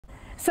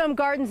Some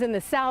gardens in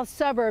the south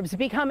suburbs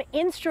become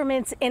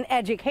instruments in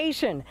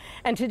education.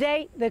 And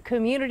today, the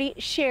community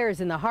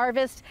shares in the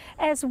harvest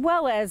as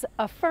well as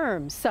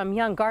affirms some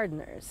young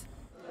gardeners.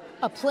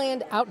 A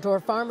planned outdoor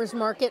farmers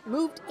market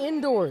moved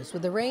indoors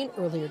with the rain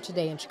earlier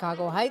today in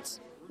Chicago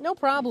Heights. No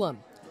problem.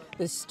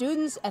 The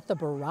students at the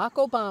Barack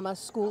Obama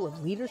School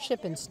of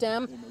Leadership and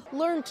STEM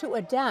learned to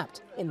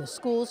adapt in the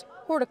school's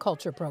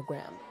horticulture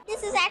program.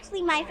 This is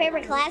actually my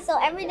favorite class, so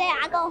every day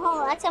I go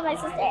home, I tell my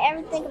sister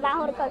everything about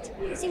horticulture.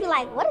 She'd be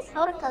like, what is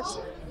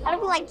horticulture? I'd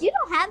be like, you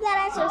don't have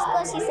that at your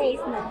school? She says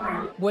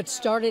no. What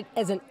started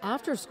as an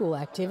after-school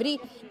activity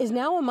is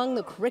now among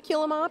the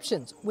curriculum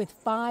options with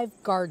 5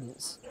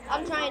 gardens.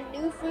 I'm trying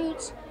new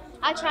fruits.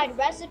 I tried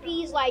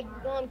recipes like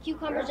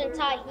cucumbers and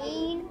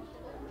tahini.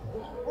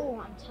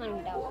 Oh, I'm telling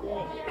you, that was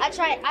good. I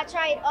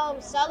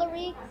tried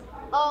celery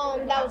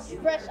that was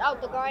fresh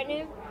out the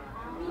garden.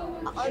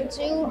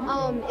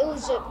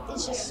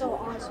 It's just so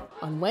awesome.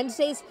 On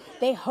Wednesdays,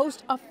 they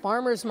host a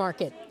farmers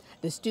market.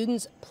 The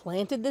students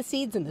planted the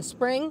seeds in the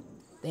spring,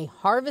 they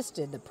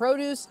harvested the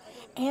produce,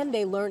 and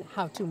they learned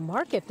how to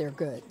market their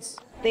goods.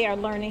 They are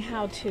learning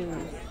how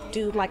to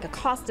do like a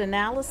cost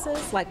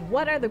analysis, like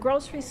what are the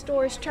grocery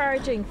stores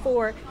charging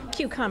for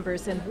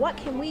cucumbers and what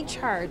can we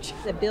charge?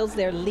 That builds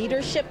their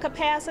leadership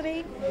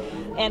capacity,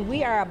 and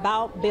we are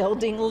about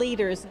building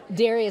leaders.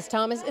 Darius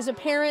Thomas is a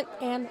parent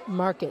and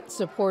market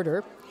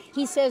supporter.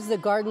 He says the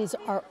gardens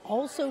are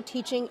also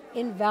teaching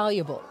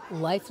invaluable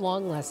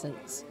lifelong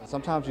lessons.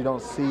 Sometimes you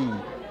don't see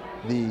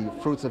the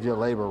fruits of your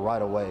labor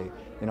right away,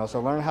 so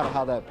learn how to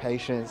have that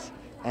patience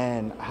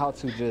and how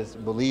to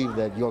just believe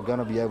that you're going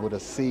to be able to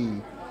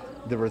see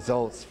the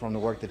results from the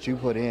work that you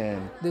put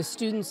in. The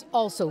students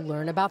also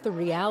learn about the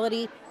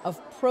reality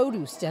of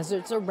produce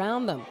deserts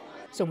around them.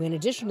 So in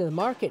addition to the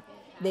market,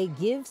 they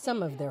give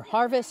some of their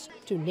harvest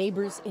to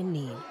neighbors in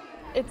need.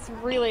 It's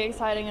really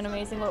exciting and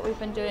amazing what we've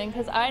been doing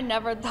because I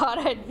never thought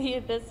I'd be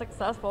this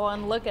successful,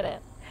 and look at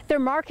it. Their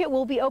market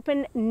will be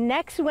open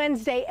next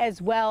Wednesday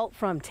as well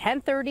from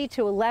 10:30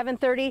 to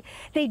 11:30.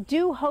 They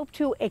do hope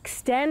to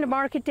extend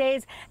market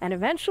days and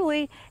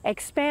eventually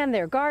expand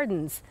their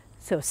gardens,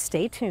 so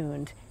stay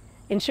tuned.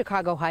 In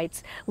Chicago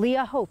Heights,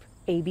 Leah Hope,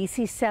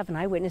 ABC 7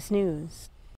 Eyewitness News.